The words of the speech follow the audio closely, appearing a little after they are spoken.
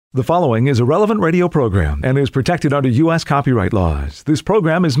The following is a relevant radio program and is protected under U.S. copyright laws. This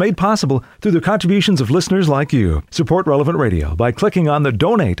program is made possible through the contributions of listeners like you. Support Relevant Radio by clicking on the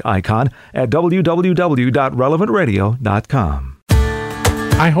donate icon at www.relevantradio.com.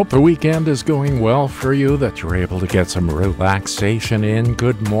 I hope the weekend is going well for you, that you're able to get some relaxation in.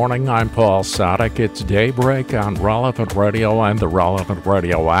 Good morning, I'm Paul Sadek. It's Daybreak on Relevant Radio and the Relevant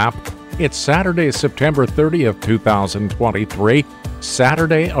Radio app. It's Saturday, September 30th, 2023.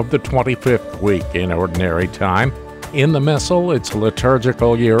 Saturday of the 25th week in Ordinary Time. In the Missal, it's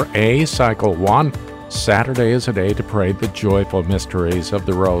Liturgical Year A, Cycle 1. Saturday is a day to pray the joyful mysteries of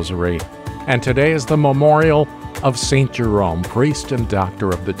the Rosary. And today is the memorial of St. Jerome, priest and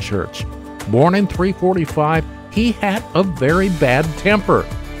doctor of the Church. Born in 345, he had a very bad temper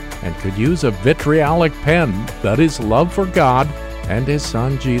and could use a vitriolic pen, but his love for God and his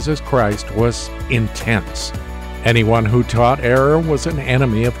Son Jesus Christ was intense. Anyone who taught error was an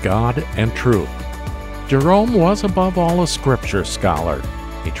enemy of God and truth. Jerome was above all a scripture scholar.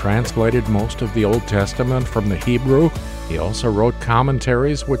 He translated most of the Old Testament from the Hebrew. He also wrote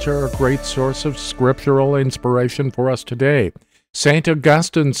commentaries, which are a great source of scriptural inspiration for us today. St.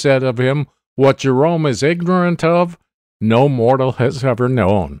 Augustine said of him, "What Jerome is ignorant of, no mortal has ever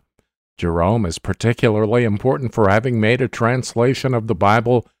known." Jerome is particularly important for having made a translation of the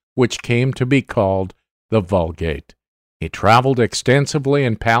Bible which came to be called the Vulgate. He traveled extensively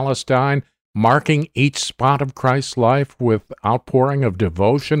in Palestine, marking each spot of Christ's life with outpouring of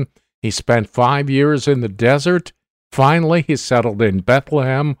devotion. He spent 5 years in the desert. Finally, he settled in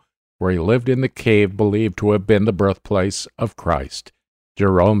Bethlehem, where he lived in the cave believed to have been the birthplace of Christ.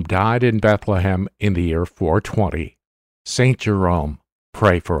 Jerome died in Bethlehem in the year 420. Saint Jerome,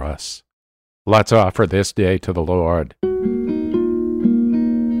 pray for us. Let's offer this day to the Lord.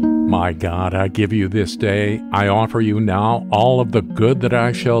 My God, I give you this day. I offer you now all of the good that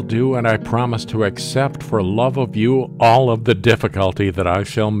I shall do, and I promise to accept for love of you all of the difficulty that I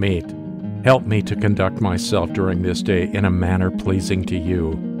shall meet. Help me to conduct myself during this day in a manner pleasing to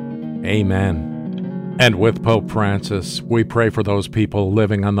you. Amen. And with Pope Francis, we pray for those people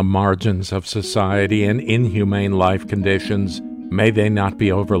living on the margins of society in inhumane life conditions. May they not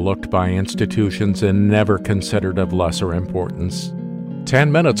be overlooked by institutions and never considered of lesser importance.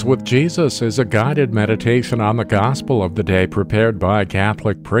 10 Minutes with Jesus is a guided meditation on the gospel of the day prepared by a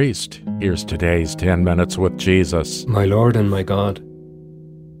Catholic priest. Here's today's 10 Minutes with Jesus. My Lord and my God,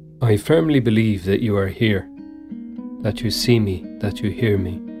 I firmly believe that you are here, that you see me, that you hear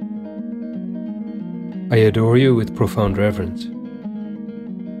me. I adore you with profound reverence.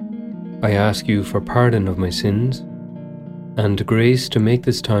 I ask you for pardon of my sins and grace to make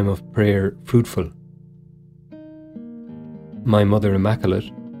this time of prayer fruitful. My Mother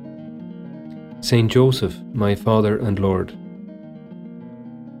Immaculate, Saint Joseph, my Father and Lord,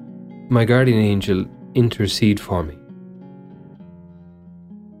 my guardian angel, intercede for me.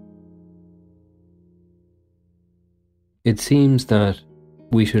 It seems that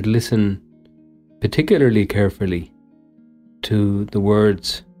we should listen particularly carefully to the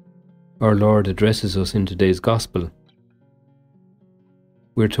words our Lord addresses us in today's Gospel.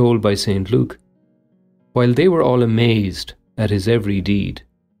 We're told by St. Luke, while they were all amazed at his every deed,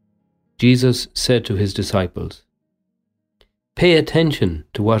 Jesus said to his disciples, "Pay attention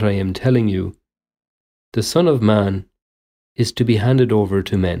to what I am telling you. The Son of Man is to be handed over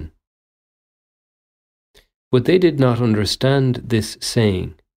to men." But they did not understand this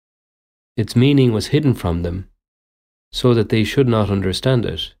saying. Its meaning was hidden from them, so that they should not understand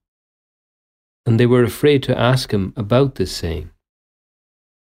it. And they were afraid to ask him about this saying.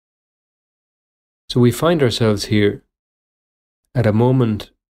 So we find ourselves here at a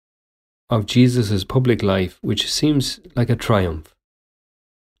moment of Jesus' public life which seems like a triumph.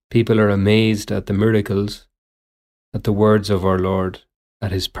 People are amazed at the miracles, at the words of our Lord,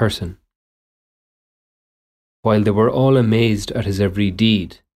 at his person. While they were all amazed at his every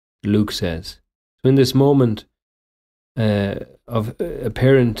deed, Luke says. So in this moment of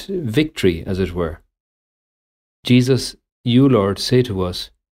apparent victory, as it were, Jesus, you, Lord, say to us,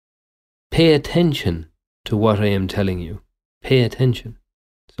 pay attention to what I am telling you. Pay attention.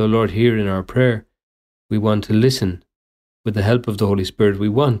 So, Lord, here in our prayer, we want to listen. With the help of the Holy Spirit, we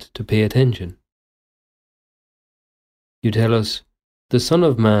want to pay attention. You tell us, the Son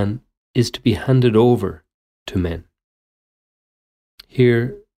of Man is to be handed over to men.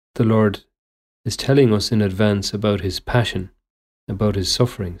 Here, the Lord is telling us in advance about his passion, about his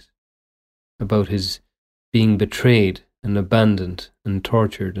sufferings, about his being betrayed and abandoned and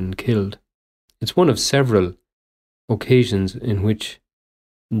tortured and killed. It's one of several occasions in which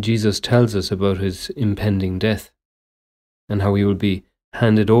Jesus tells us about his impending death and how he will be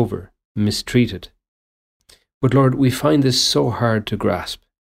handed over, mistreated. But Lord, we find this so hard to grasp,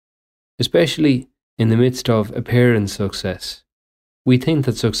 especially in the midst of apparent success. We think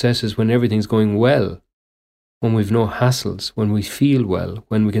that success is when everything's going well, when we've no hassles, when we feel well,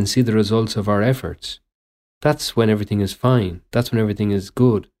 when we can see the results of our efforts. That's when everything is fine. That's when everything is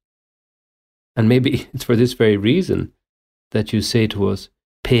good. And maybe it's for this very reason that you say to us,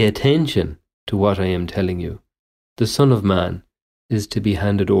 pay attention to what I am telling you. The Son of Man is to be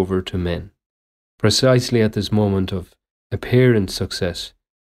handed over to men. Precisely at this moment of apparent success,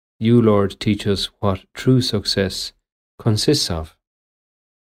 you, Lord, teach us what true success consists of.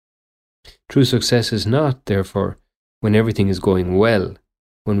 True success is not, therefore, when everything is going well,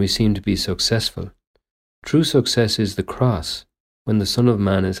 when we seem to be successful. True success is the cross, when the Son of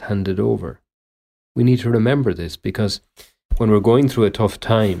Man is handed over. We need to remember this, because when we're going through a tough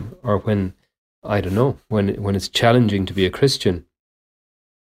time, or when, when it's challenging to be a Christian,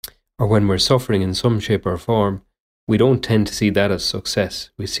 or when we're suffering in some shape or form, we don't tend to see that as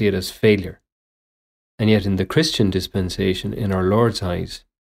success. We see it as failure. And yet in the Christian dispensation, in our Lord's eyes,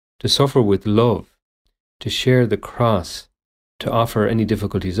 to suffer with love, to share the cross, to offer any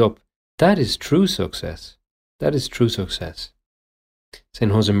difficulties up, that is true success. That is true success.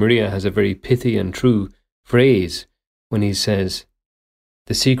 St. Josemaria has a very pithy and true phrase when he says,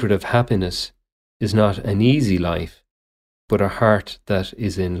 the secret of happiness is not an easy life, but a heart that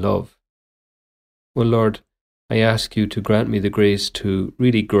is in love. Well, Lord, I ask you to grant me the grace to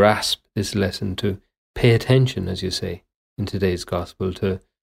really grasp this lesson, to pay attention, as you say, in today's gospel, to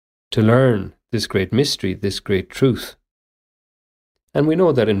learn this great mystery, this great truth. And we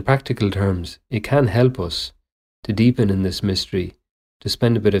know that in practical terms, it can help us to deepen in this mystery, to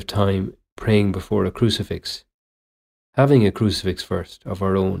spend a bit of time praying before a crucifix, having a crucifix first of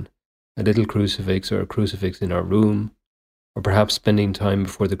our own, a little crucifix or a crucifix in our room, or perhaps spending time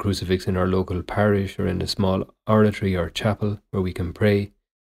before the crucifix in our local parish or in a small oratory or chapel where we can pray.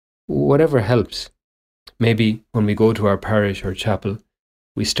 Whatever helps. Maybe when we go to our parish or chapel,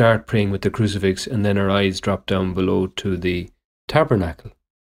 we start praying with the crucifix and then our eyes drop down below to the tabernacle.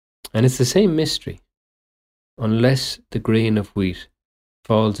 And it's the same mystery. Unless the grain of wheat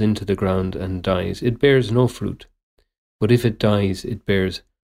falls into the ground and dies, it bears no fruit. But if it dies, it bears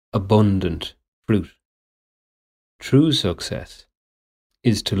abundant fruit. True success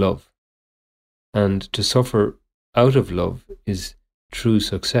is to love. And to suffer out of love is true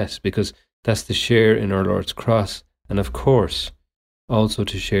success, because that's the share in our Lord's cross, and of course, also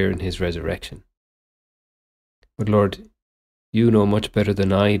to share in his resurrection. But Lord, you know much better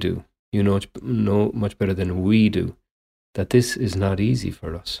than I do, you know much better than we do, that this is not easy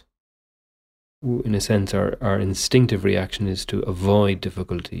for us. In a sense, our instinctive reaction is to avoid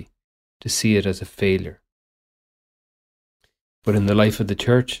difficulty, to see it as a failure. But in the life of the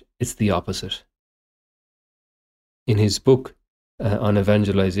church, it's the opposite. In his book on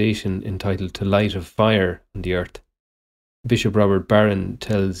evangelization entitled To Light of Fire on the Earth, Bishop Robert Barron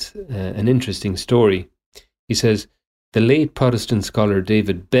tells an interesting story. He says, the late Protestant scholar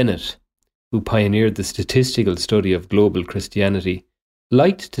David Bennett, who pioneered the statistical study of global Christianity,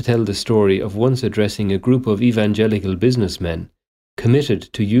 liked to tell the story of once addressing a group of evangelical businessmen committed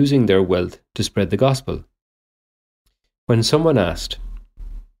to using their wealth to spread the gospel. When someone asked,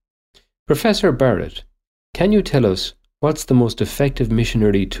 Professor Barrett, can you tell us what's the most effective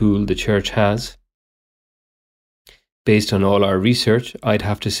missionary tool the church has? Based on all our research, I'd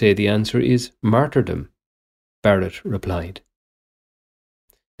have to say the answer is martyrdom, Barrett replied.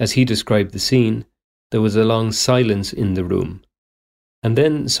 As he described the scene, there was a long silence in the room, and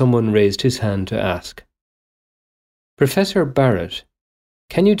then someone raised his hand to ask, Professor Barrett,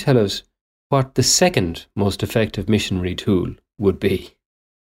 can you tell us what the second most effective missionary tool would be?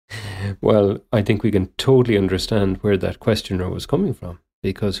 Well, I think we can totally understand where that questioner was coming from,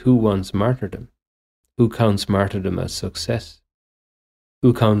 because who wants martyrdom? Who counts martyrdom as success?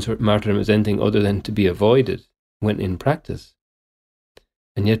 Who counts martyrdom as anything other than to be avoided when in practice?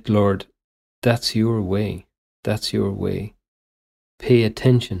 And yet, Lord, that's your way. That's your way. Pay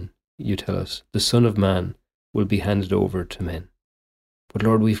attention, you tell us. The Son of Man will be handed over to men. But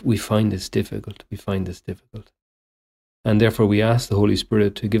Lord, we find this difficult. We find this difficult. And therefore we ask the Holy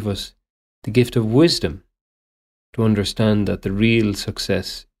Spirit to give us the gift of wisdom to understand that the real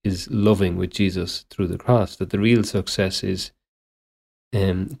success is loving with Jesus through the cross, that the real success is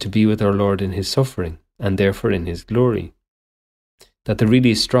to be with our Lord in his suffering and therefore in his glory. That the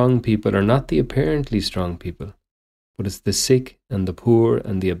really strong people are not the apparently strong people, but it's the sick and the poor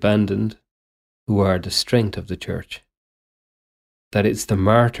and the abandoned who are the strength of the church. That it's the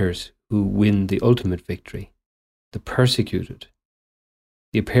martyrs who win the ultimate victory, the persecuted,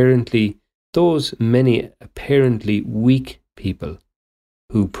 Those many apparently weak people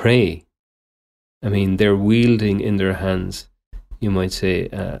who pray, I mean, they're wielding in their hands, you might say,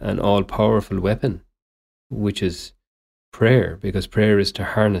 an all-powerful weapon, which is prayer, because prayer is to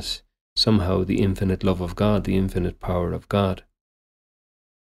harness somehow the infinite love of God, the infinite power of God.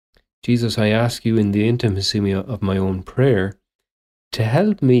 Jesus, I ask you in the intimacy of my own prayer to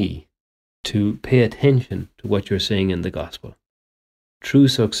help me to pay attention to what you're saying in the gospel. True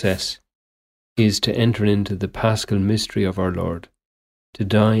success is to enter into the paschal mystery of our Lord, to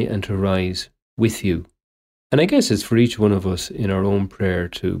die and to rise with you. And I guess it's for each one of us in our own prayer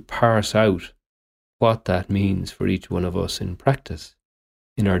to parse out what that means for each one of us in practice,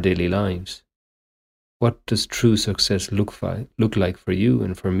 in our daily lives. What does true success look like for you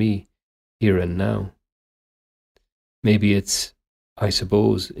and for me here and now? Maybe it's, I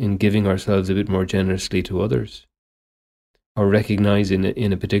suppose, in giving ourselves a bit more generously to others, or recognizing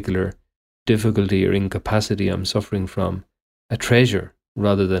in a particular difficulty or incapacity I'm suffering from a treasure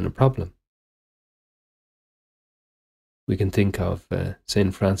rather than a problem. We can think of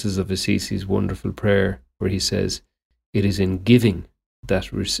St. Francis of Assisi's wonderful prayer where he says, it is in giving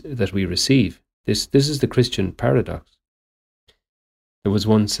that we receive. This is the Christian paradox. There was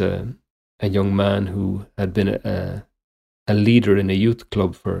once a young man who had been a leader in a youth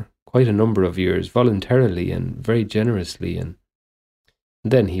club for quite a number of years, voluntarily and very generously, and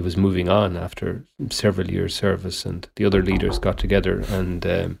then he was moving on after several years' service, and the other leaders got together and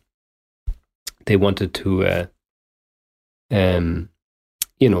they wanted to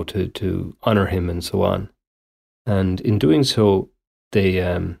honor him and so on. And in doing so, they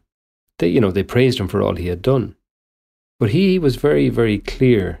praised him for all he had done. But he was very, very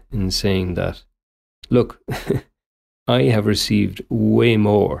clear in saying that, look, I have received way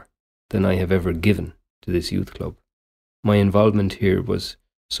more than I have ever given to this youth club. My involvement here was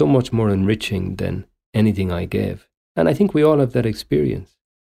so much more enriching than anything I gave. And I think we all have that experience.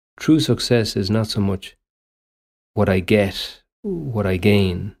 True success is not so much what I get, what I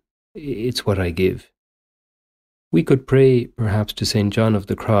gain, it's what I give. We could pray perhaps to St. John of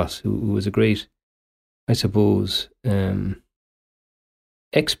the Cross, who was a great, I suppose,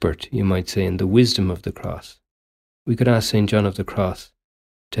 expert, you might say, in the wisdom of the cross. We could ask St. John of the Cross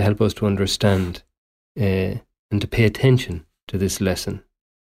to help us to understand and to pay attention to this lesson.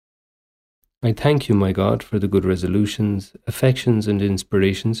 I thank you, my God, for the good resolutions, affections, and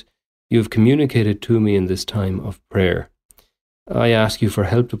inspirations you have communicated to me in this time of prayer. I ask you for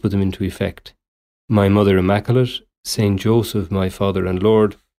help to put them into effect. My Mother Immaculate, Saint Joseph, my Father and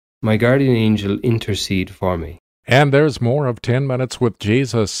Lord, my guardian angel, intercede for me. And there's more of 10 Minutes with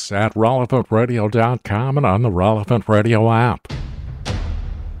Jesus at relevantradio.com and on the Relevant Radio app.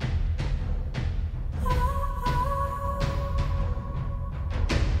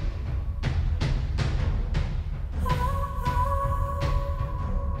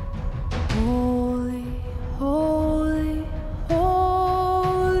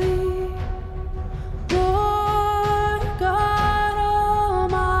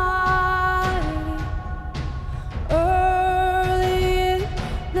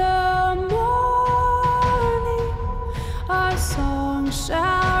 I saw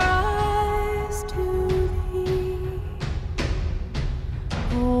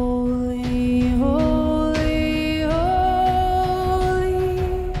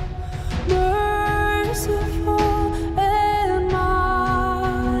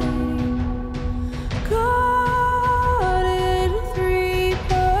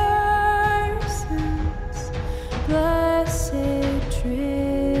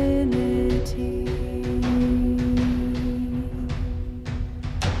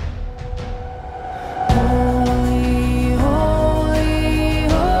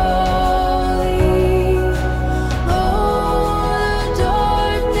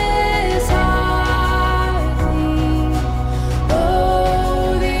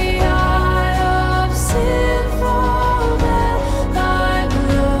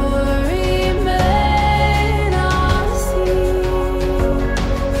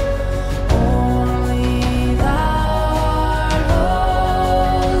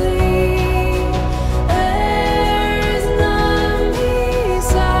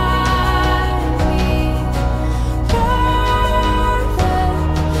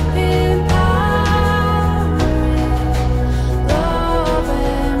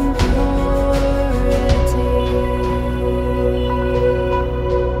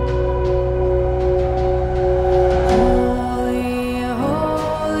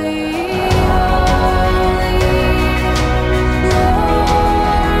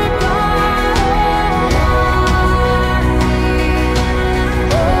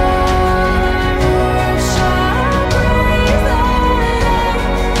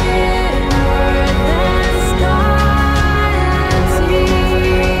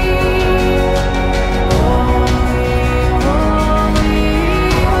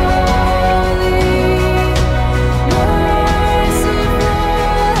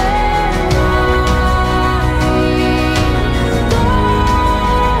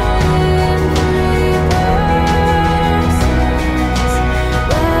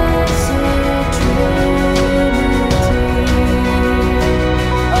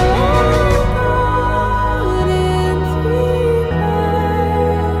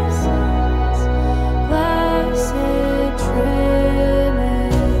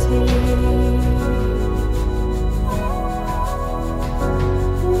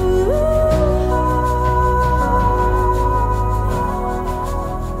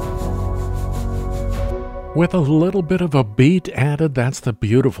with a little bit of a beat added. That's the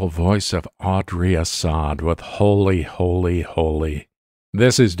beautiful voice of Audrey Assad with Holy, Holy, Holy.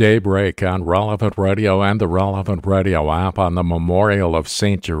 This is Daybreak on Relevant Radio and the Relevant Radio app on the Memorial of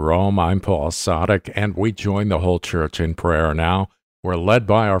St. Jerome. I'm Paul Sadek, and we join the whole church in prayer now. We're led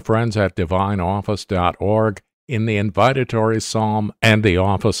by our friends at divineoffice.org in the invitatory psalm and the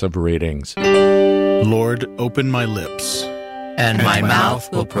office of readings. Lord, open my lips, and my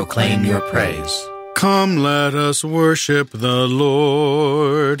mouth will proclaim your praise. Come, let us worship the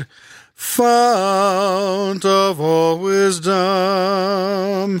Lord, fount of all wisdom.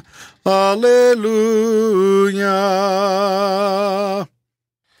 Alleluia.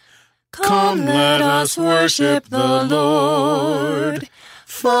 Come, let us worship the Lord,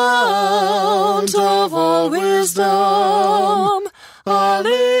 fount of all wisdom.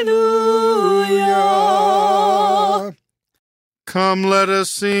 Alleluia. Come, let us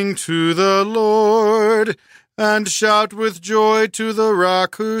sing to the Lord, and shout with joy to the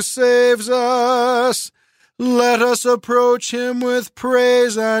rock who saves us. Let us approach him with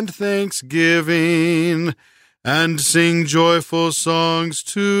praise and thanksgiving, and sing joyful songs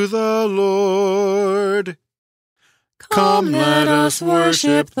to the Lord. Come, let us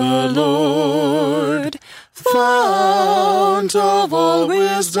worship the Lord, fount of all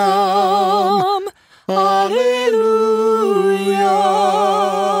wisdom. Alleluia.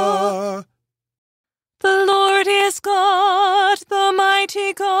 The Lord is God, the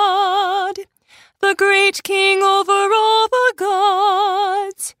mighty God, the great King over all the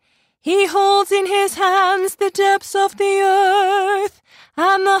gods. He holds in his hands the depths of the earth,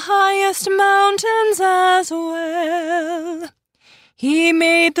 and the highest mountains as well. He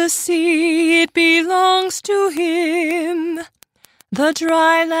made the sea, it belongs to him. The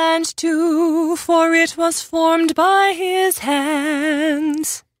dry land too, for it was formed by his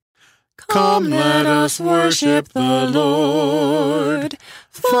hands. Come, let us worship the Lord,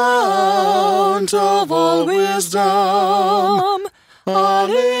 fount of all wisdom.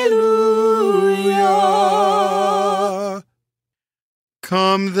 Alleluia.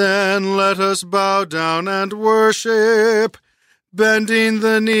 Come then, let us bow down and worship, bending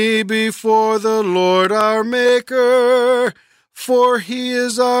the knee before the Lord our Maker. For he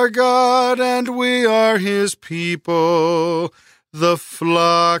is our God, and we are his people, the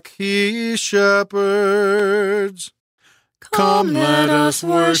flock he shepherds. Come, let us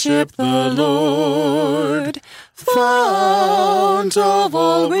worship the Lord, fount of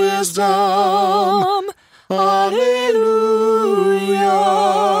all wisdom. Alleluia.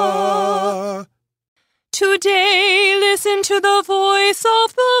 Today listen to the voice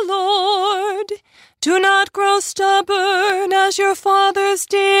of the Lord. Do not grow stubborn as your fathers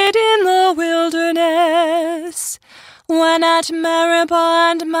did in the wilderness, when at Meribah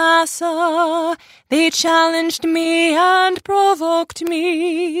and Massah they challenged me and provoked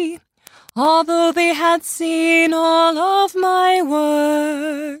me, although they had seen all of my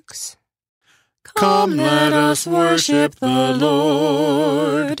works. Come, let us worship the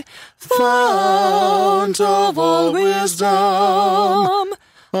Lord, fount of all wisdom.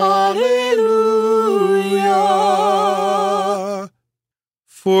 Alleluia.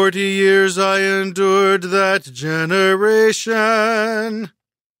 40 years I endured that generation.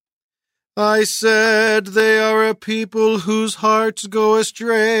 I said, they are a people whose hearts go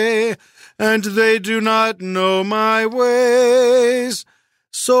astray, and they do not know my ways.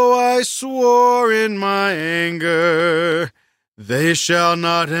 So I swore in my anger, they shall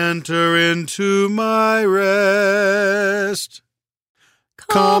not enter into my rest.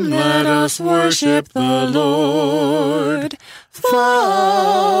 Come, let us worship the Lord,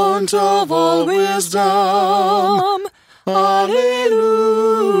 fount of all wisdom. Alleluia.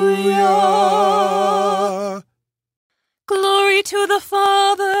 Glory to the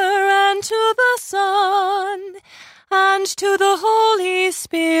Father, and to the Son, and to the Holy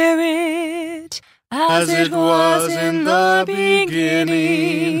Spirit, as it was in the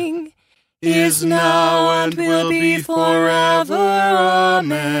beginning, is now, and will be forever.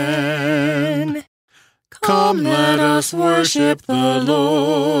 Amen. Come, let us worship the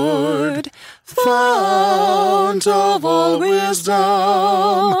Lord, fount of all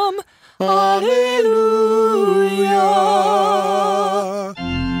wisdom. Alleluia.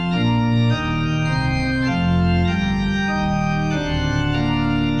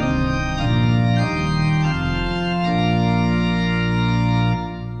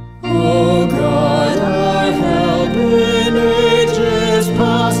 O God, our help in ages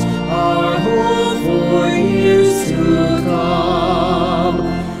past, our hope for years to come,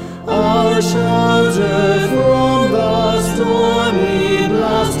 our shelter from the stormy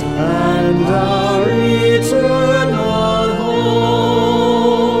blast, and our eternal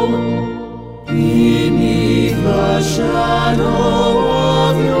echo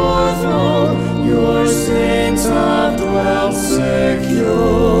of your throne, your saints have dwelt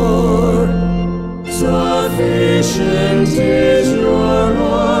secure. Sufficient is your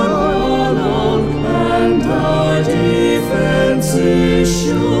arm alone, and our defense is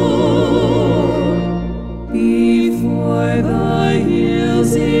sure. Before thy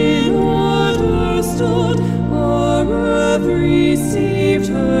hills in order stood, our earth received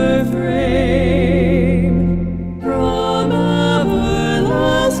her frame. From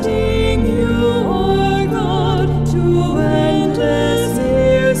everlasting you are God, to endless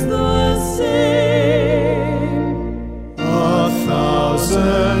years the same.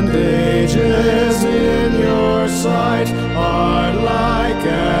 1,000 ages in your sight are like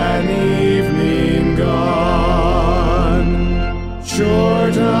an evening gone,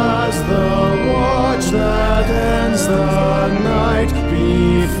 short as the watch that ends the night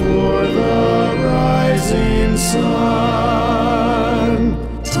before the rising sun.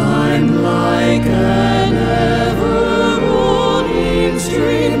 Time like an ever-rolling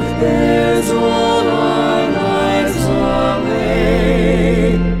stream bears all our lives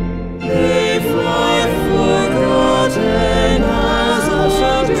away. They fly forgotten as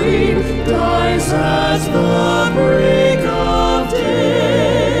a dream dies at the break of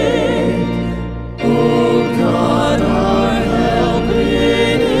day. O God, our help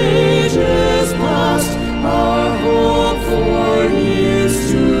in ages past, our hope for years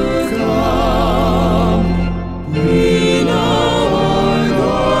to come. Be now our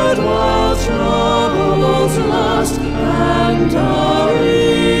guard while troubles last, and our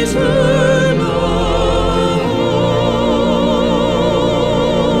eternal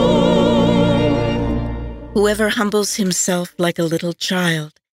home. Whoever humbles himself like a little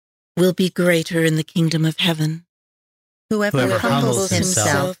child will be greater in the kingdom of heaven. Whoever humbles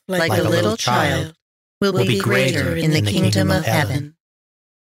himself like a little child will be greater in the kingdom of heaven.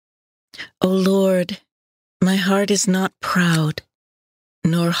 O Lord, my heart is not proud,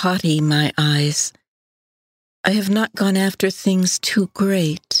 nor haughty my eyes. I have not gone after things too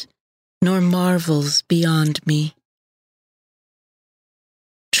great, nor marvels beyond me.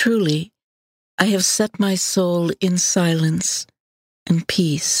 Truly, I have set my soul in silence and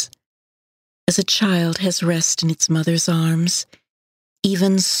peace. As a child has rest in its mother's arms,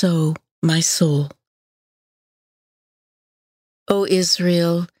 even so my soul. O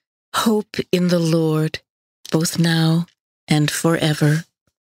Israel, hope in the Lord, both now and forever.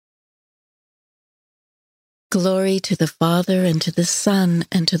 Glory to the Father, and to the Son,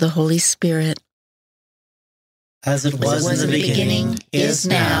 and to the Holy Spirit. As it was in the beginning, is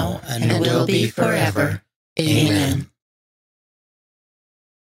now, and will be forever. Amen.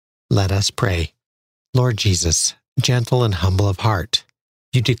 Let us pray. Lord Jesus, gentle and humble of heart,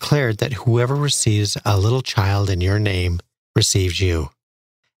 you declared that whoever receives a little child in your name receives you,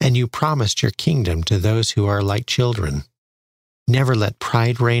 and you promised your kingdom to those who are like children. Never let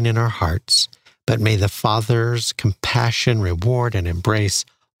pride reign in our hearts, but may the Father's compassion reward and embrace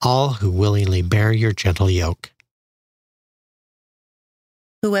all who willingly bear your gentle yoke.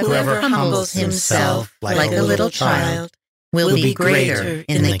 Whoever humbles himself like a little child will be greater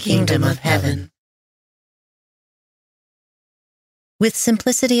in the kingdom of heaven. With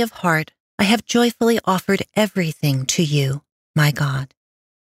simplicity of heart, I have joyfully offered everything to you, my God.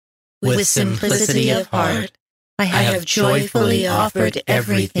 With simplicity of heart, I have joyfully offered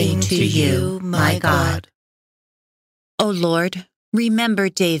everything to you, my God. O Lord, remember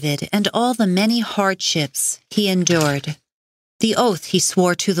David and all the many hardships he endured, the oath he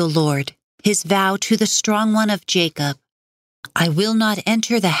swore to the Lord, his vow to the strong one of Jacob. I will not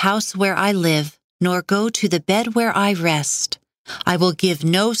enter the house where I live, nor go to the bed where I rest. I will give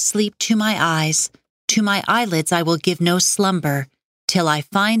no sleep to my eyes, to my eyelids I will give no slumber, till I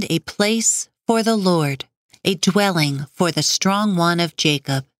find a place for the Lord, a dwelling for the strong one of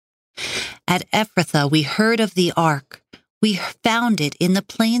Jacob. At Ephrathah we heard of the ark. We found it in the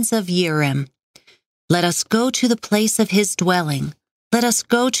plains of Jerome. Let us go to the place of his dwelling. Let us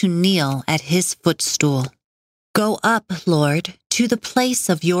go to kneel at his footstool. Go up, Lord, to the place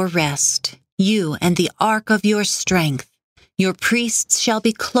of your rest, you and the ark of your strength. Your priests shall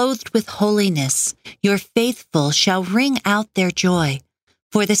be clothed with holiness. Your faithful shall ring out their joy.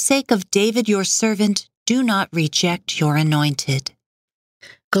 For the sake of David your servant, do not reject your anointed.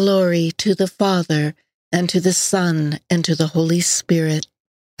 Glory to the Father, and to the Son, and to the Holy Spirit.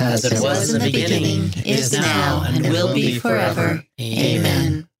 As it was in the beginning, is now, and will be forever.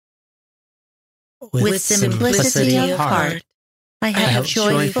 Amen. With simplicity of heart, I have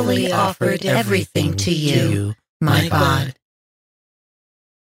joyfully offered everything to you, my God.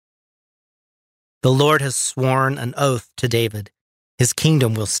 The Lord has sworn an oath to David. His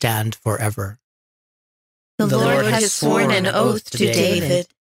kingdom will stand forever. The Lord has sworn an oath to David.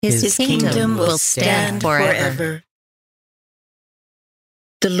 His kingdom will stand forever.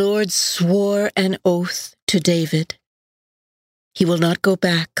 The Lord swore an oath to David. He will not go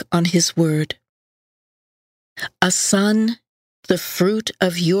back on his word. A son, the fruit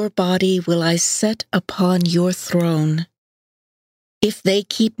of your body, will I set upon your throne. If they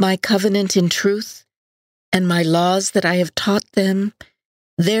keep my covenant in truth, and my laws that I have taught them,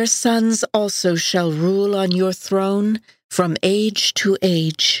 their sons also shall rule on your throne from age to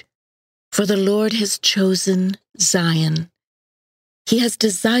age. For the Lord has chosen Zion. He has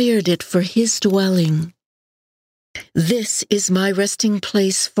desired it for his dwelling. This is my resting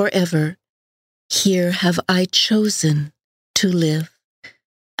place forever. Here have I chosen to live.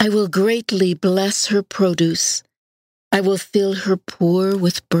 I will greatly bless her produce. I will fill her poor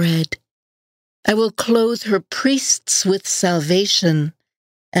with bread. I will clothe her priests with salvation,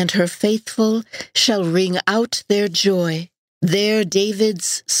 and her faithful shall ring out their joy. There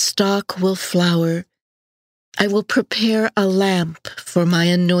David's stock will flower. I will prepare a lamp for my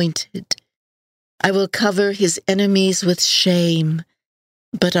anointed. I will cover his enemies with shame,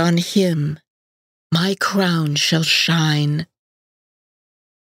 but on him my crown shall shine.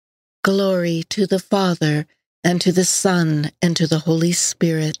 Glory to the Father, and to the Son, and to the Holy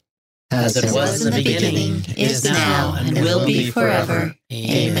Spirit. As it was in the beginning, is now, and will be forever.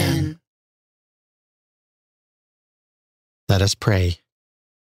 Amen. Let us pray.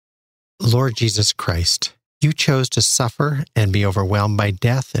 Lord Jesus Christ, you chose to suffer and be overwhelmed by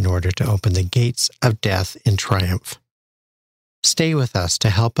death in order to open the gates of death in triumph. Stay with us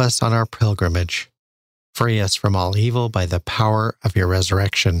to help us on our pilgrimage. Free us from all evil by the power of your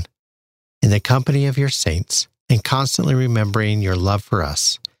resurrection. In the company of your saints, and constantly remembering your love for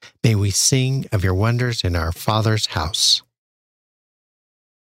us, may we sing of your wonders in our Father's house.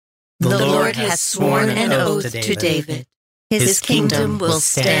 The Lord has sworn an oath to David. His kingdom will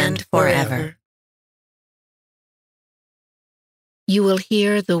stand forever. You will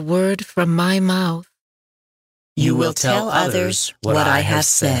hear the word from my mouth. You will tell others what I have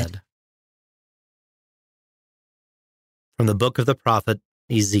said. From the book of the prophet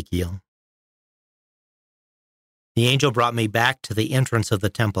Ezekiel. The angel brought me back to the entrance of the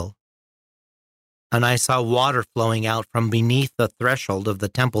temple, and I saw water flowing out from beneath the threshold of the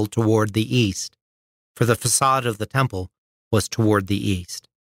temple toward the east, for the facade of the temple was toward the east.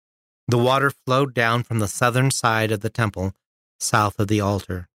 The water flowed down from the southern side of the temple, south of the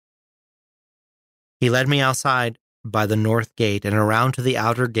altar. He led me outside by the north gate and around to the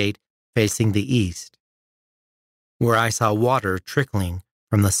outer gate facing the east, where I saw water trickling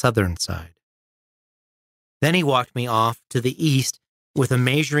from the southern side. Then he walked me off to the east with a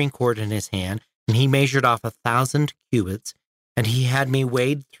measuring cord in his hand, and he measured off 1,000 cubits, and he had me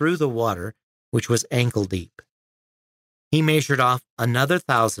wade through the water, which was ankle deep. He measured off another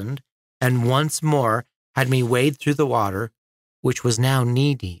 1,000, and once more had me wade through the water, which was now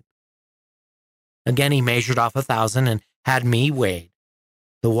knee deep. Again he measured off 1,000, and had me wade.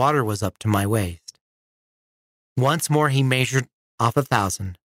 The water was up to my waist. Once more he measured off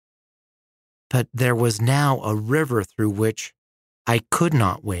 1,000. But there was now a river through which I could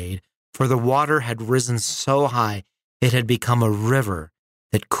not wade, for the water had risen so high it had become a river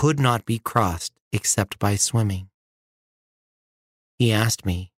that could not be crossed except by swimming. He asked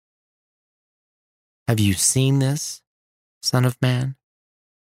me, "Have you seen this, Son of Man?"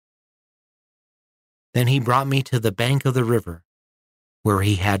 Then he brought me to the bank of the river, where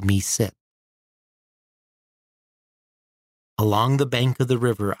he had me sit. Along the bank of the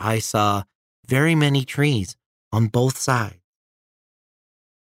river I saw very many trees on both sides.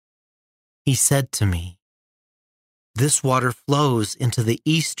 He said to me, "This water flows into the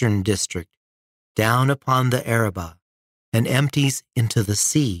eastern district, down upon the Arabah, and empties into the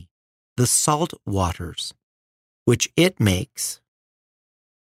sea, the salt waters, which it makes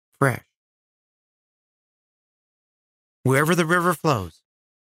fresh. Wherever the river flows,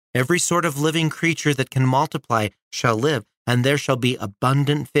 every sort of living creature that can multiply shall live, and there shall be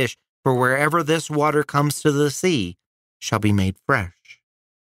abundant fish, for wherever this water comes to the sea shall be made fresh.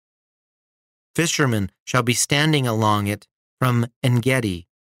 Fishermen shall be standing along it from En-Gedi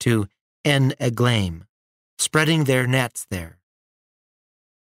to En-Eglaim, spreading their nets there.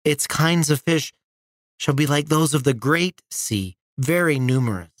 Its kinds of fish shall be like those of the great sea, very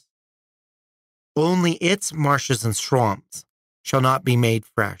numerous. Only its marshes and swamps shall not be made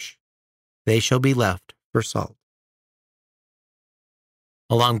fresh. They shall be left for salt.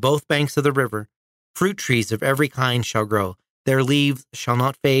 Along both banks of the river, fruit trees of every kind shall grow. Their leaves shall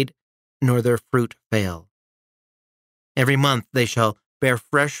not fade, nor their fruit fail. Every month they shall bear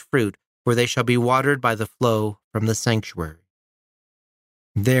fresh fruit, for they shall be watered by the flow from the sanctuary.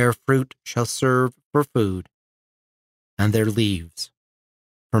 Their fruit shall serve for food, and their leaves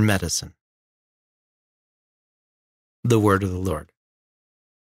for medicine. The word of the Lord.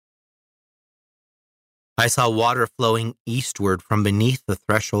 I saw water flowing eastward from beneath the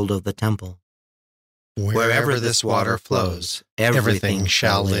threshold of the temple. Wherever this water flows, everything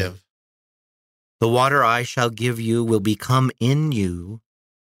shall live. The water I shall give you will become in you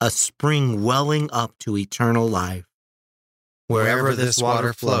a spring welling up to eternal life. Wherever this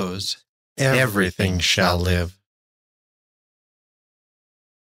water flows, everything shall live.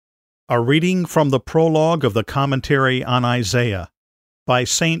 A reading from the prologue of the commentary on Isaiah by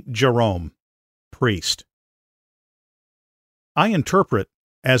St. Jerome, priest. I interpret,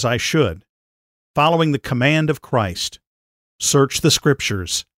 as I should, following the command of Christ, search the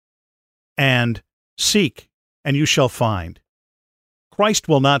Scriptures, and seek, and you shall find. Christ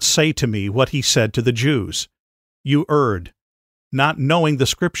will not say to me what he said to the Jews, you erred, not knowing the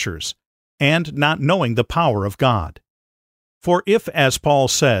Scriptures, and not knowing the power of God. For if, as Paul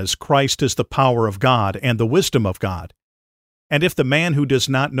says, Christ is the power of God and the wisdom of God, and if the man who does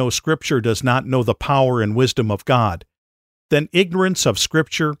not know Scripture does not know the power and wisdom of God, then ignorance of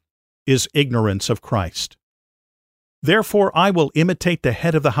Scripture is ignorance of Christ. Therefore I will imitate the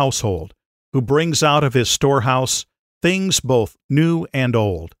head of the household, who brings out of his storehouse things both new and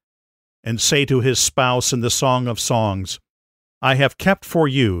old, and say to his spouse in the Song of Songs, I have kept for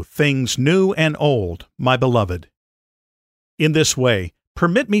you things new and old, my beloved. In this way,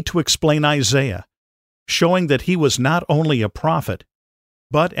 permit me to explain Isaiah, showing that he was not only a prophet,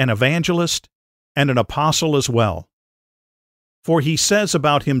 but an evangelist and an apostle as well. For he says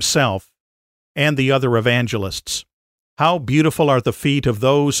about himself and the other evangelists, how beautiful are the feet of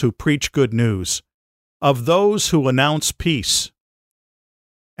those who preach good news, of those who announce peace.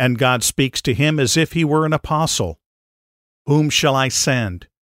 And God speaks to him as if he were an apostle. Whom shall I send?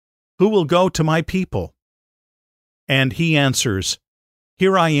 Who will go to my people? And he answers,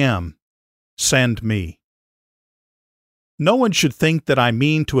 Here I am, send me. No one should think that I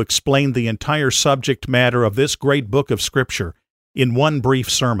mean to explain the entire subject matter of this great book of Scripture in one brief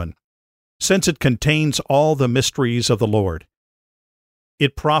sermon, since it contains all the mysteries of the Lord.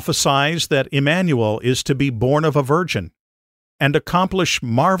 It prophesies that Emmanuel is to be born of a virgin and accomplish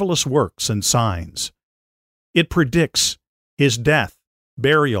marvelous works and signs. It predicts his death,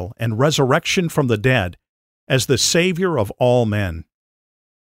 burial, and resurrection from the dead as the Savior of all men.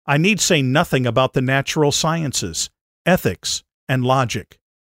 I need say nothing about the natural sciences, ethics, and logic.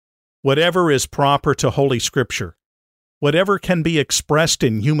 Whatever is proper to Holy Scripture, whatever can be expressed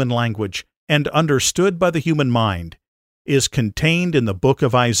in human language and understood by the human mind, is contained in the book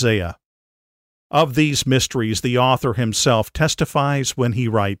of Isaiah. Of these mysteries the author himself testifies when he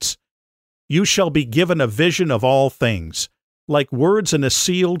writes, You shall be given a vision of all things, like words in a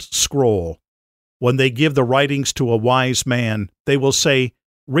sealed scroll. When they give the writings to a wise man, they will say,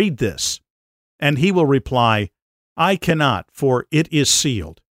 Read this. And he will reply, I cannot, for it is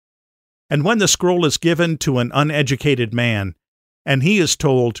sealed. And when the scroll is given to an uneducated man, and he is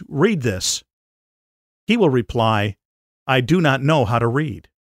told, Read this, he will reply, I do not know how to read.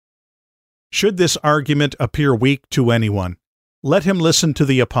 Should this argument appear weak to anyone, let him listen to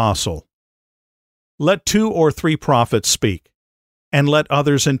the apostle. Let 2 or 3 prophets speak, and let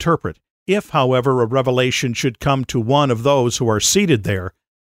others interpret. If, however, a revelation should come to one of those who are seated there,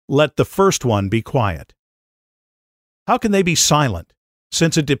 let the first one be quiet. How can they be silent,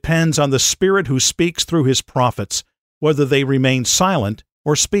 since it depends on the Spirit who speaks through his prophets, whether they remain silent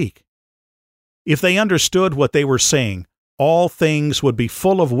or speak? If they understood what they were saying, all things would be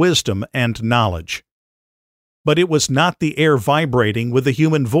full of wisdom and knowledge. But it was not the air vibrating with the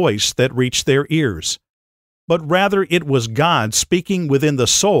human voice that reached their ears, but rather it was God speaking within the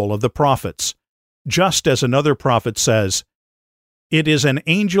soul of the prophets, just as another prophet says, It is an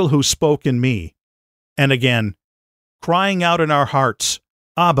angel who spoke in me, and again, crying out in our hearts,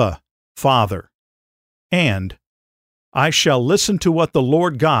 Abba, Father, and I shall listen to what the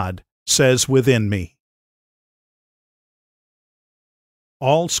Lord God says within me.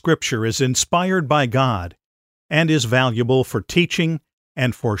 All Scripture is inspired by God and is valuable for teaching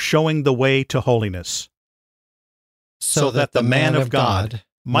and for showing the way to holiness, so that the man of God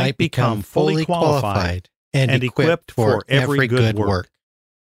might become fully qualified and equipped for every good work.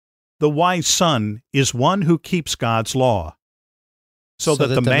 The wise son is one who keeps God's law, so that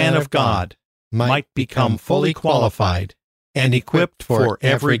the man of God might become fully qualified and equipped for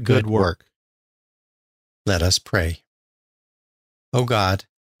every good work. Let us pray. O God,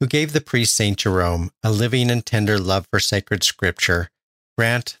 who gave the priest St. Jerome a living and tender love for sacred scripture,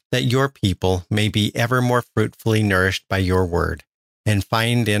 grant that your people may be ever more fruitfully nourished by your word, and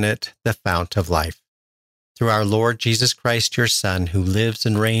find in it the fount of life. Through our Lord Jesus Christ, your Son, who lives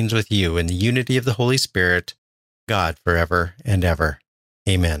and reigns with you in the unity of the Holy Spirit, God forever and ever.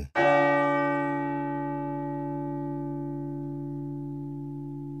 Amen.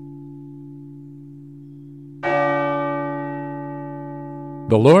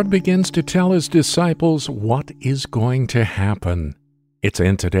 The Lord begins to tell his disciples what is going to happen. It's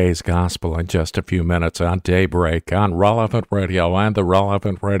in today's Gospel in just a few minutes on Daybreak on Relevant Radio and the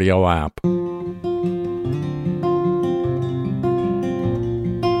Relevant Radio app.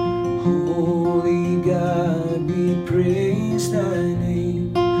 Holy God, we praise thy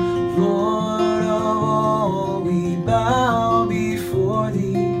name. Lord of all, we bow before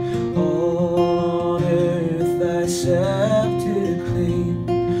thee. All on earth thy scepter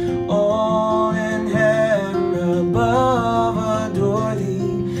claim. All in heaven above adore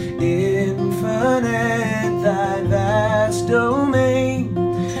thee. Infinite thy vast domain.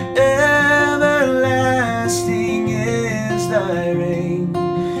 Everlasting is thy reign.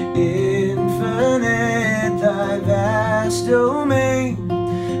 Infinite thy vast domain.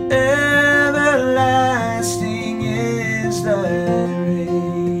 Everlasting is thy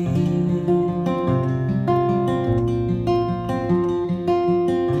reign.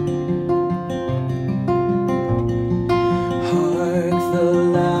 Hark the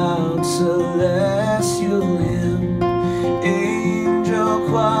loud celestial hymn. Angel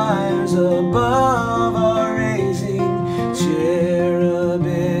choirs above are raising.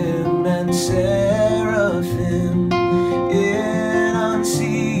 Cherubim and seraphim in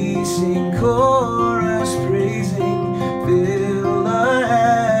unceasing chorus praising. Fill the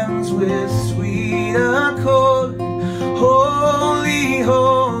heavens with sweet accord. Holy,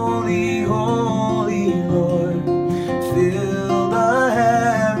 holy, holy Lord. Fill the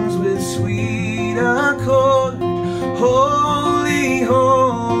heavens with sweet accord. Holy,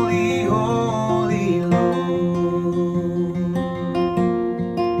 holy, holy Lord.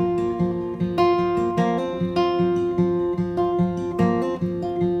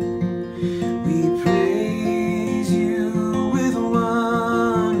 We praise you with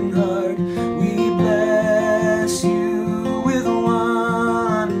one heart. We bless you with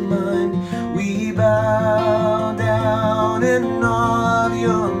one mind. We bow down in awe of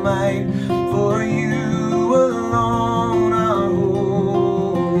your might. For you alone are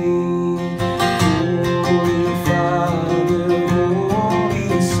holy. Holy Father,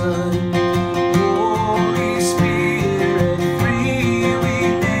 Holy Son, Holy Spirit, three we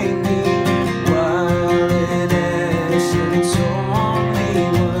name thee. While in essence only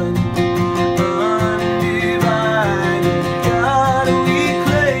one, undivided God we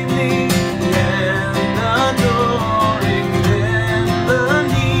claim thee, and adoring bend the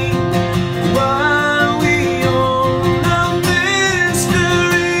knee. While we own the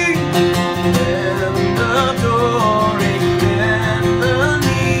mystery, and adoring bend the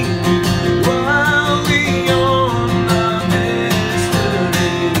knee. While we own the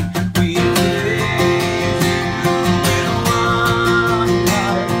mystery, we praise you with one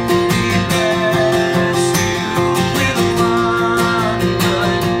heart. We bless you with one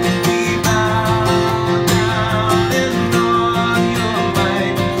mind. We bow down in awe of your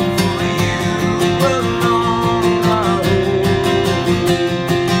might. For you alone are holy.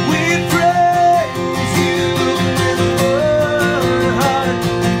 We praise you with one heart.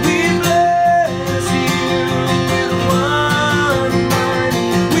 We bless you with one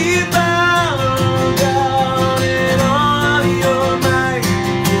mind. We bow down in awe of your might.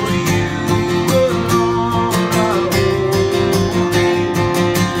 For you alone are holy.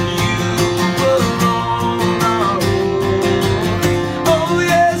 You alone are holy. Oh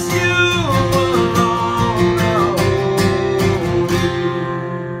yes, you alone are holy.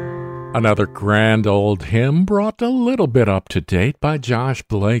 Another grand old hymn brought a little bit up to date by Josh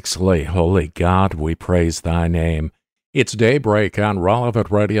Blakesley. Holy God, we praise thy name. It's Daybreak on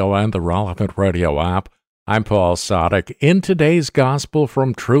Relevant Radio and the Relevant Radio app. I'm Paul Sadek. In today's Gospel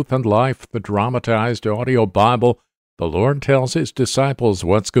from Truth and Life, the dramatized audio Bible, the Lord tells his disciples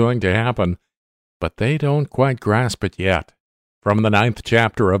what's going to happen, but they don't quite grasp it yet. From the 9th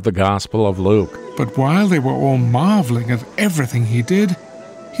chapter of the Gospel of Luke. But while they were all marveling at everything he did,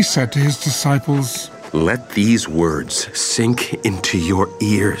 he said to his disciples, Let these words sink into your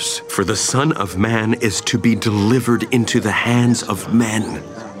ears, for the Son of Man is to be delivered into the hands of men.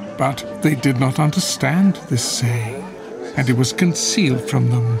 But they did not understand this saying, and it was concealed from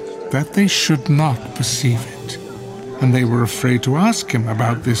them that they should not perceive it, and they were afraid to ask him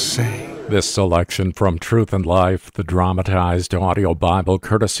about this saying. This selection from Truth and Life, the dramatized audio Bible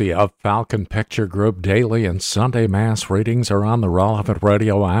courtesy of Falcon Picture Group, daily and Sunday Mass readings are on the Relevant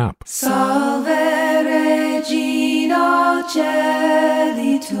Radio app. Salve Regina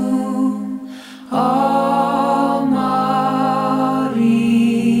Caeli Tuum, O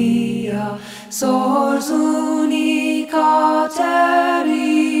Maria, Sors unica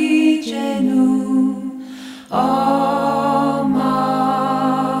terri genum, O Maria,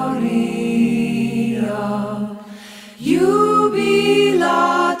 jubilate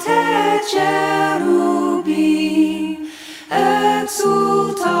cherubim, exultate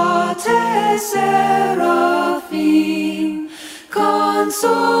seraphim,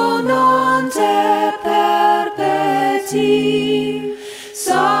 consonante perpetuum,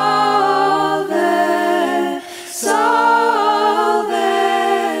 salve, salve,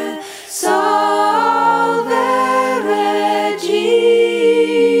 salve Regina,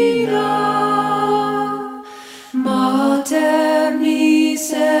 Mater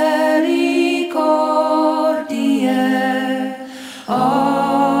misericordiae, O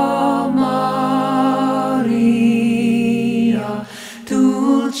Maria,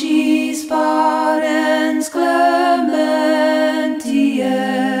 dulcis parens clementiae,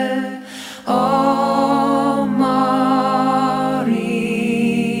 O Maria,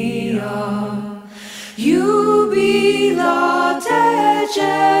 jubilate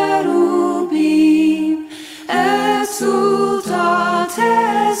cherubim, exultate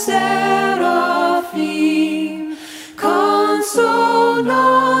seraphim, consonante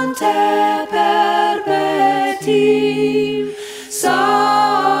perpetuum,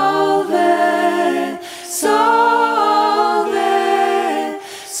 salve, salve,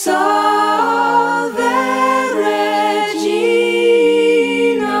 salve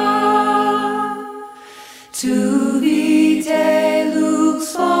Regina, tu vitae lux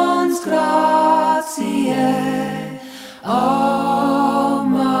fons gratiae, O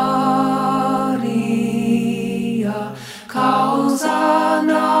Maria, causa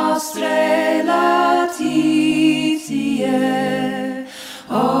nostrae laetitiae,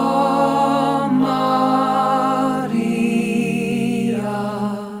 O Maria,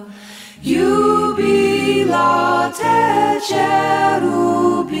 jubilate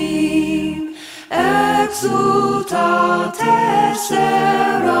cherubim, exultate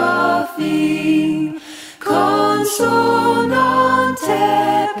seraphim, consonante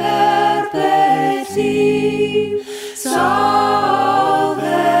perpetuum, salve,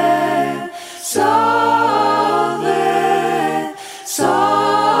 salve,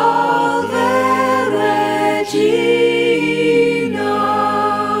 salve Regina,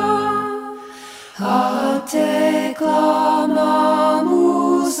 a te clamamus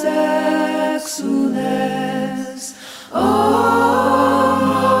exules, O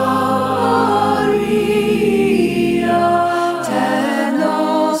Maria, te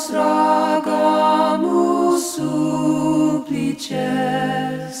nos rogamus supplices,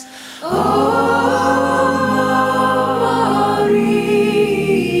 O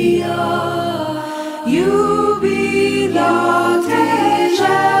Maria, jubilate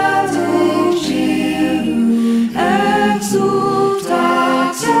cherubim, exultate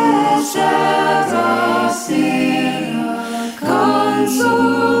seraphim,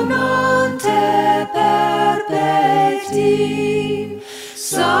 consonante perpetuum,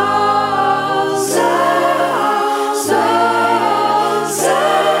 salve, salve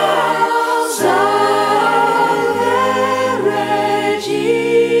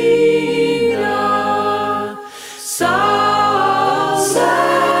Regina, salve,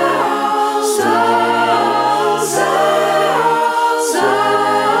 salve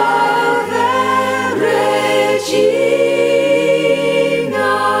Regina.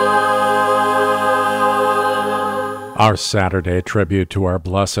 Our Saturday tribute to our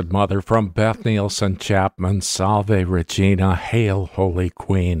Blessed Mother from Beth Nielsen Chapman, Salve Regina, Hail Holy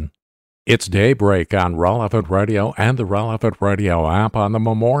Queen. It's Daybreak on Relevant Radio and the Relevant Radio app. On the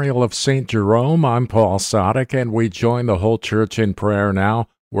memorial of St. Jerome, I'm Paul Sadek, and we join the whole church in prayer now.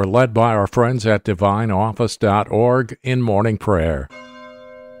 We're led by our friends at divineoffice.org in morning prayer.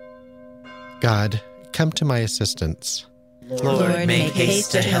 God, come to my assistance. Lord, make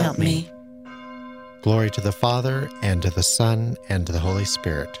haste to help me. Glory to the Father, and to the Son, and to the Holy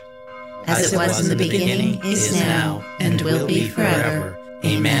Spirit. As it was in the beginning, is now, and will be forever.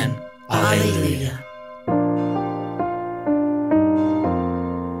 Amen. Alleluia.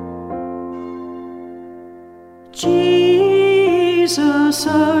 Jesus,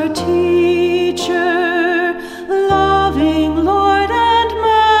 our teacher, loving Lord and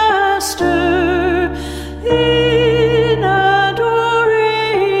Master,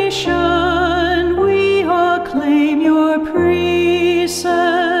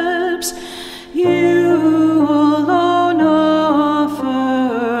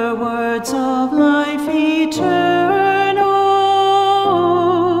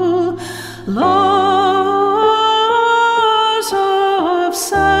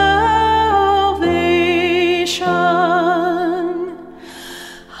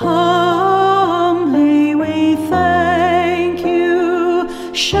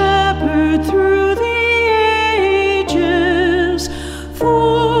 shepherd through the ages,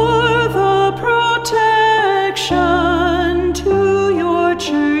 for the protection to your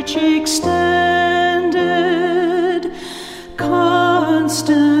church extended,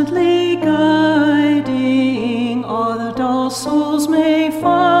 constantly guiding all the dull souls may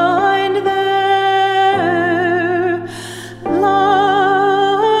find there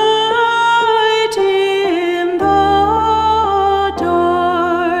light in the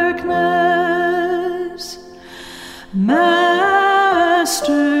darkness.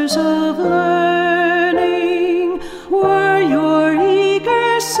 Masters of learning were your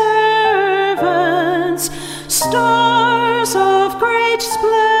eager servants, stars of great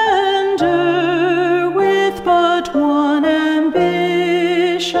splendor with but one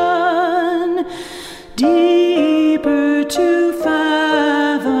ambition, deeper to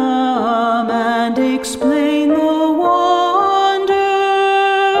fathom and explain the wonders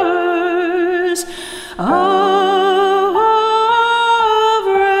of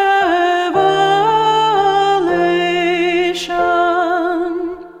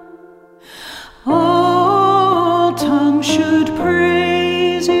revelation. All tongues should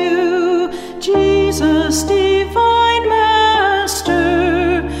praise you, Jesus, divine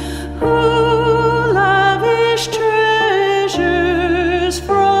Master, who lavished treasures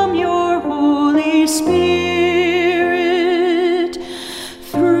from your Holy Spirit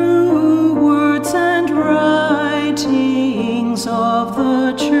through words and writings of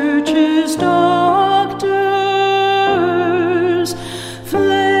the church's doctors,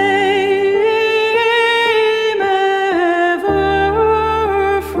 flame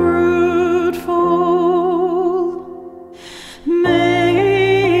ever fruitful.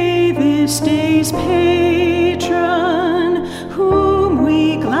 May this day's patron, whom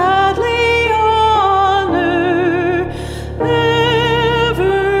we gladly honor,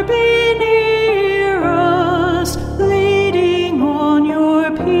 ever be near us, leading on your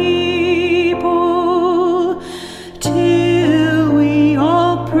people, till we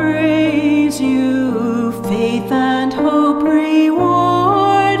all praise you, faith and hope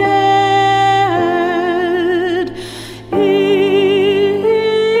rewarded in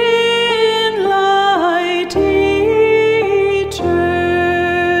light eternal.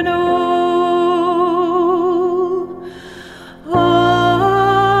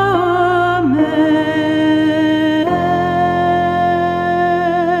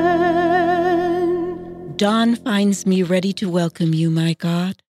 Amen. Dawn finds me ready to welcome you, my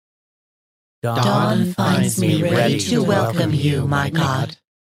God. Dawn finds me ready to welcome you, my God.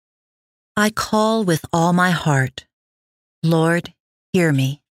 I call with all my heart. Lord, hear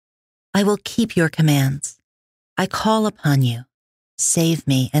me. I will keep your commands. I call upon you. Save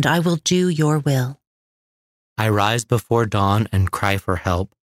me, and I will do your will. I rise before dawn and cry for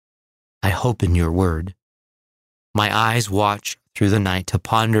help. I hope in your word. My eyes watch through the night to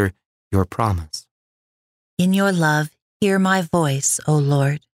ponder your promise. In your love, hear my voice, O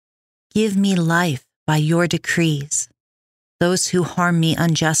Lord. Give me life by your decrees. Those who harm me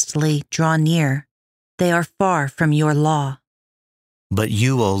unjustly draw near. They are far from your law. But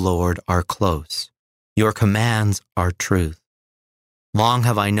you, O Lord, are close. Your commands are truth. Long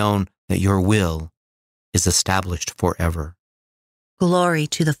have I known that your will is established forever. Glory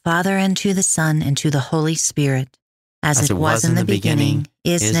to the Father, and to the Son, and to the Holy Spirit, as it was in the beginning,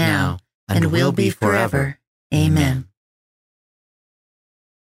 is now, and will be forever. Amen.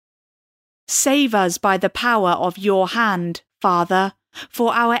 Save us by the power of your hand, Father,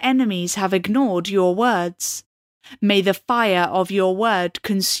 for our enemies have ignored your words. May the fire of your word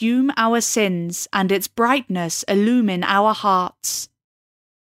consume our sins, and its brightness illumine our hearts.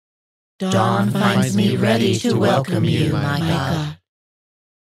 Dawn finds me ready to welcome you, my God.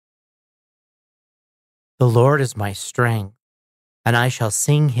 The Lord is my strength, and I shall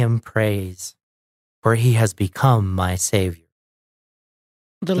sing him praise, for he has become my Savior.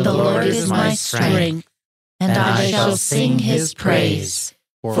 The Lord is my strength, and I shall sing his praise,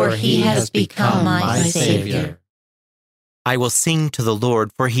 for he has become my Savior. I will sing to the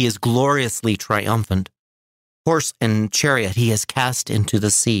Lord, for he is gloriously triumphant. Horse and chariot he has cast into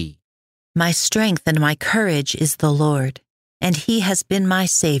the sea. My strength and my courage is the Lord, and he has been my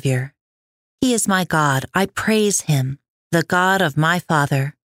Savior. He is my God, I praise him, the God of my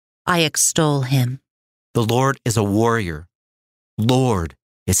Father. I extol him. The Lord is a warrior. Lord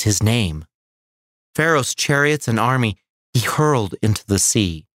is his name. Pharaoh's chariots and army he hurled into the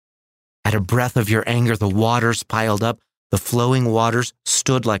sea. At a breath of your anger, the waters piled up. The flowing waters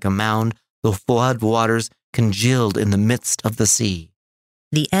stood like a mound. The flood waters congealed in the midst of the sea.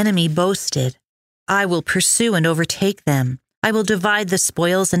 The enemy boasted, I will pursue and overtake them. I will divide the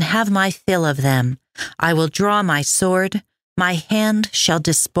spoils and have my fill of them. I will draw my sword, my hand shall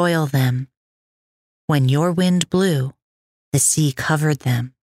despoil them. When your wind blew, the sea covered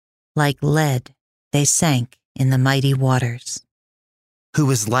them. Like lead, they sank in the mighty waters. Who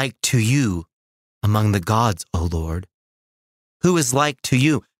is like to you among the gods, O Lord? Who is like to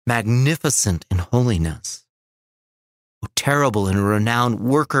you, magnificent in holiness? O terrible and renowned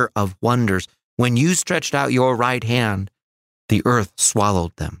worker of wonders, when you stretched out your right hand, the earth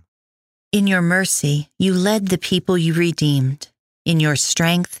swallowed them. In your mercy, you led the people you redeemed. In your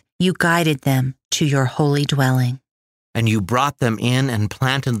strength, you guided them to your holy dwelling. And you brought them in and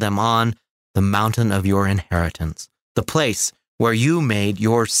planted them on the mountain of your inheritance, the place where you made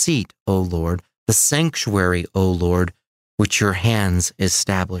your seat, O Lord, the sanctuary, O Lord, which your hands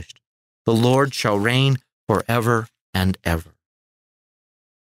established. The Lord shall reign forever and ever.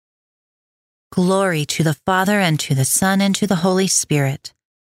 Glory to the Father, and to the Son, and to the Holy Spirit,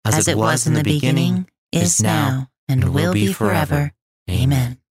 as it was in the beginning, is now, and will be forever.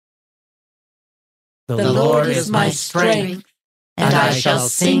 Amen. The Lord is my strength, and I shall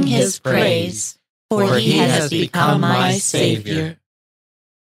sing his praise, for he has become my Savior.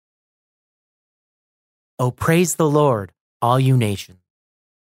 O praise the Lord, all you nations.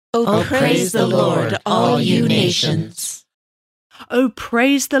 O praise the Lord, all you nations. O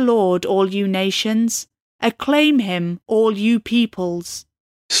praise the Lord, all you nations. Acclaim him, all you peoples.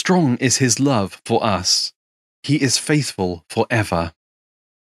 Strong is his love for us. He is faithful forever.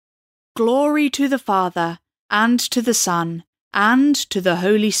 Glory to the Father, and to the Son, and to the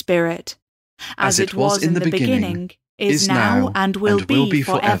Holy Spirit, as it was in the beginning, is now, and will be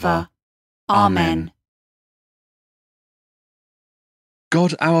forever. Amen.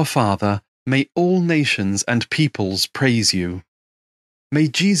 God our Father, may all nations and peoples praise you. May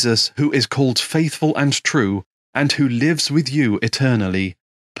Jesus, who is called faithful and true, and who lives with you eternally,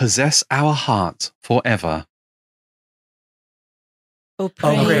 possess our hearts forever. O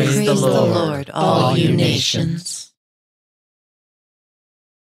praise the Lord, all you nations.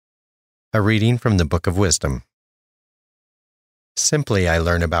 A reading from the Book of Wisdom. Simply I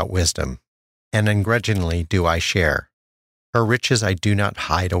learn about wisdom, and ungrudgingly do I share. Her riches I do not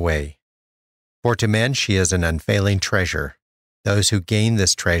hide away. For to men she is an unfailing treasure. Those who gain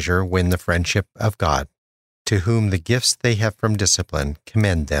this treasure win the friendship of God, to whom the gifts they have from discipline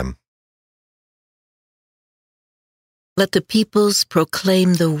commend them. Let the peoples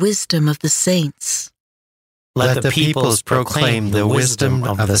proclaim the wisdom of the saints. Let the peoples proclaim the wisdom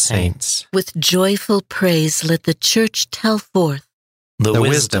of the saints. With joyful praise let the church tell forth the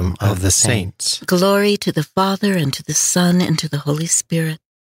wisdom of the saints. Glory to the Father, and to the Son, and to the Holy Spirit.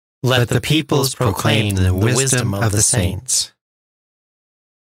 Let the peoples proclaim the wisdom of the saints.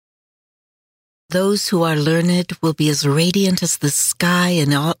 Those who are learned will be as radiant as the sky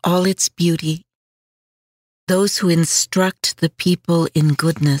in all its beauty. Those who instruct the people in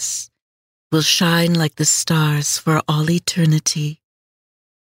goodness will shine like the stars for all eternity.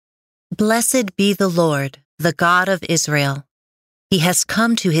 Blessed be the Lord, the God of Israel. He has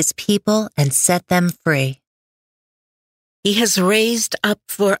come to his people and set them free. He has raised up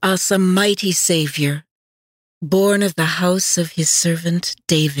for us a mighty Savior, born of the house of his servant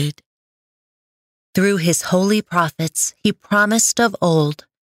David. Through his holy prophets, he promised of old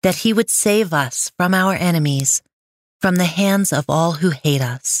that he would save us from our enemies, from the hands of all who hate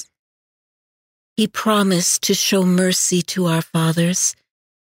us. He promised to show mercy to our fathers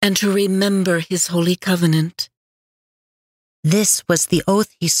and to remember his holy covenant. This was the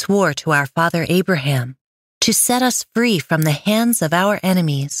oath he swore to our father Abraham, to set us free from the hands of our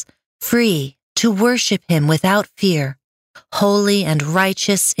enemies, free to worship him without fear, holy and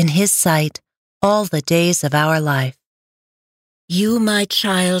righteous in his sight all the days of our life. You, my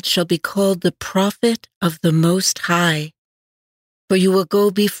child, shall be called the prophet of the Most High, for you will go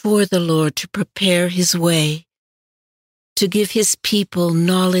before the Lord to prepare his way, to give his people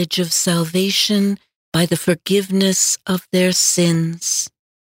knowledge of salvation by the forgiveness of their sins.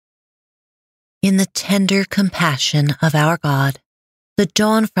 In the tender compassion of our God, the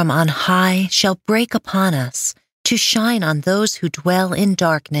dawn from on high shall break upon us to shine on those who dwell in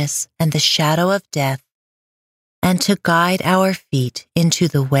darkness and the shadow of death, and to guide our feet into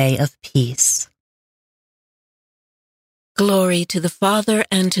the way of peace. Glory to the Father,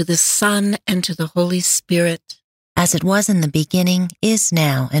 and to the Son, and to the Holy Spirit. As it was in the beginning, is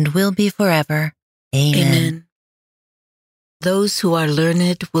now, and will be forever. Amen. Amen. Those who are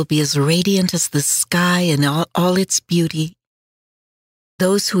learned will be as radiant as the sky in all its beauty.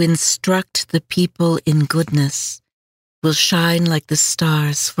 Those who instruct the people in goodness will shine like the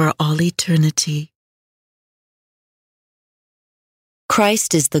stars for all eternity.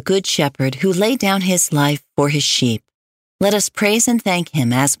 Christ is the Good Shepherd who laid down his life for his sheep. Let us praise and thank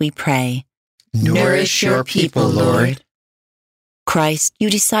him as we pray. Nourish your people, Lord. Christ, you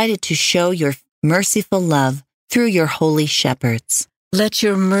decided to show your merciful love through your holy shepherds. Let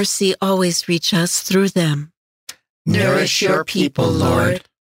your mercy always reach us through them. Nourish your people, Lord.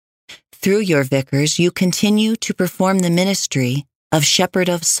 Through your vicars, you continue to perform the ministry of shepherd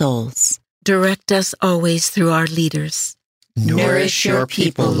of souls. Direct us always through our leaders. Nourish your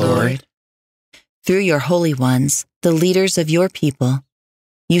people, Lord. Through your holy ones, the leaders of your people,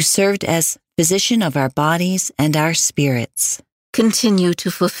 you served as physician of our bodies and our spirits. Continue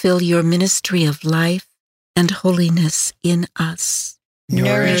to fulfill your ministry of life and holiness in us.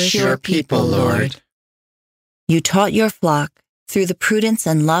 Nourish your people, Lord. You taught your flock through the prudence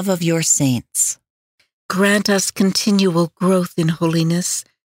and love of your saints. Grant us continual growth in holiness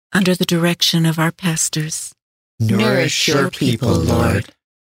under the direction of our pastors. Nourish your people, Lord.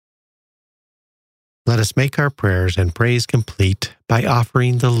 Let us make our prayers and praise complete by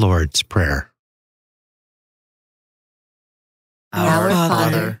offering the Lord's Prayer. Our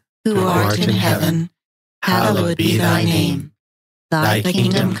Father, who art in heaven, hallowed be thy name. Thy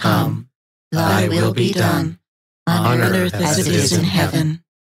kingdom come, thy will be done, on earth as it is in heaven.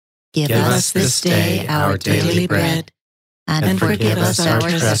 Give us this day our daily bread, and forgive us our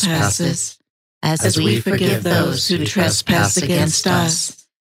trespasses, as we forgive those who trespass against us.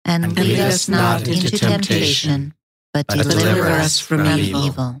 And lead us not into temptation, but deliver us from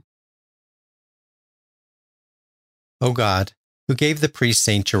evil. O God, who gave the priest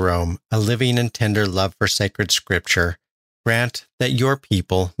St. Jerome a living and tender love for sacred Scripture, grant that your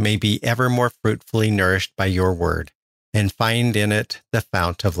people may be ever more fruitfully nourished by your word, and find in it the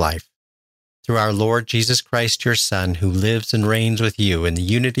fount of life. Through our Lord Jesus Christ, your Son, who lives and reigns with you in the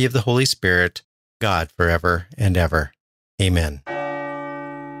unity of the Holy Spirit, God forever and ever. Amen.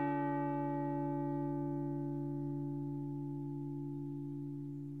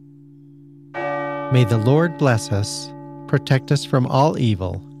 May the Lord bless us, protect us from all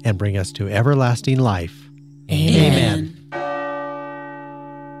evil, and bring us to everlasting life. Amen.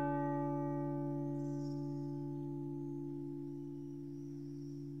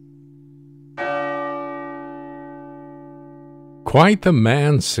 Quite the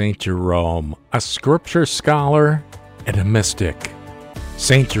man, St. Jerome, a scripture scholar and a mystic.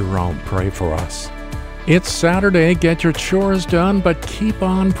 St. Jerome, pray for us. It's Saturday, get your chores done, but keep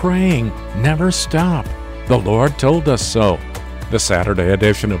on praying. Never stop. The Lord told us so. The Saturday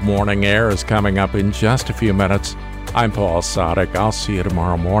edition of Morning Air is coming up in just a few minutes. I'm Paul Sadek. I'll see you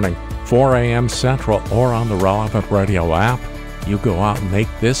tomorrow morning, 4 a.m. Central, or on the Relevant Radio app. You go out and make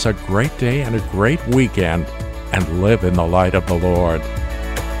this a great day and a great weekend, and live in the light of the Lord.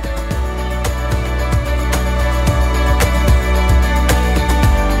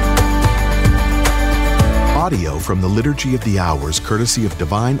 Audio from the Liturgy of the Hours, courtesy of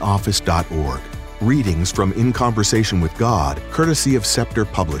DivineOffice.org. Readings from In Conversation with God, courtesy of Scepter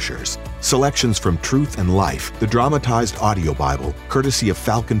Publishers. Selections from Truth and Life, the dramatized audio Bible, courtesy of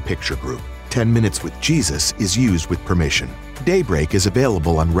Falcon Picture Group. 10 Minutes with Jesus is used with permission. Daybreak is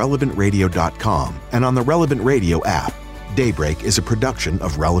available on RelevantRadio.com and on the Relevant Radio app. Daybreak is a production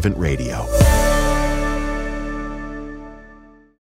of Relevant Radio.